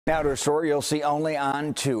Now to a story you'll see only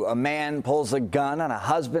on 2. A man pulls a gun on a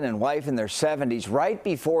husband and wife in their 70s right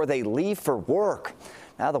before they leave for work.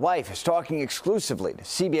 Now the wife is talking exclusively to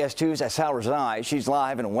CBS 2's Asal Rezaei. She's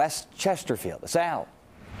live in West Chesterfield. Asal.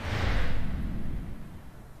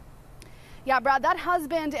 Yeah, Brad, that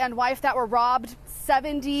husband and wife that were robbed,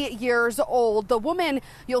 70 years old. The woman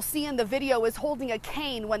you'll see in the video is holding a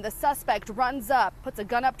cane when the suspect runs up, puts a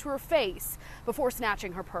gun up to her face before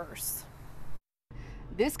snatching her purse.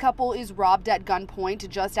 This couple is robbed at gunpoint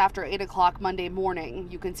just after 8 o'clock Monday morning.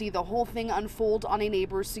 You can see the whole thing unfold on a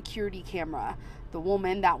neighbor's security camera. The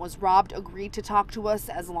woman that was robbed agreed to talk to us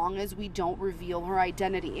as long as we don't reveal her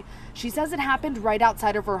identity. She says it happened right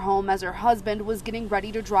outside of her home as her husband was getting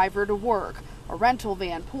ready to drive her to work. A rental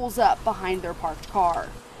van pulls up behind their parked car.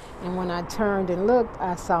 And when I turned and looked,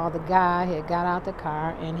 I saw the guy had got out the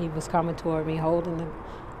car and he was coming toward me holding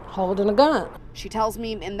a gun. She tells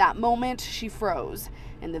me in that moment she froze.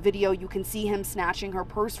 In the video, you can see him snatching her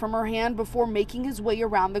purse from her hand before making his way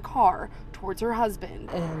around the car towards her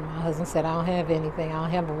husband. And my husband said, "I don't have anything, I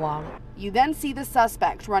don't have a wallet." You then see the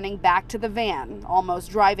suspect running back to the van,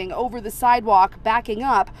 almost driving over the sidewalk, backing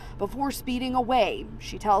up before speeding away.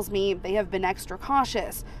 She tells me they have been extra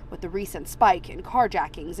cautious with the recent spike in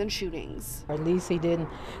carjackings and shootings. Or at least he didn't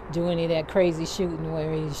do any of that crazy shooting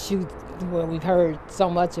where we've heard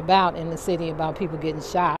so much about in the city about people getting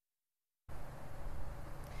shot.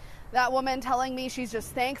 That woman telling me she's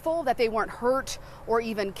just thankful that they weren't hurt or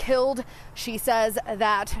even killed. She says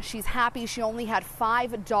that she's happy she only had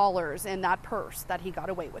 $5 in that purse that he got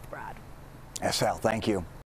away with, Brad. Asal, thank you.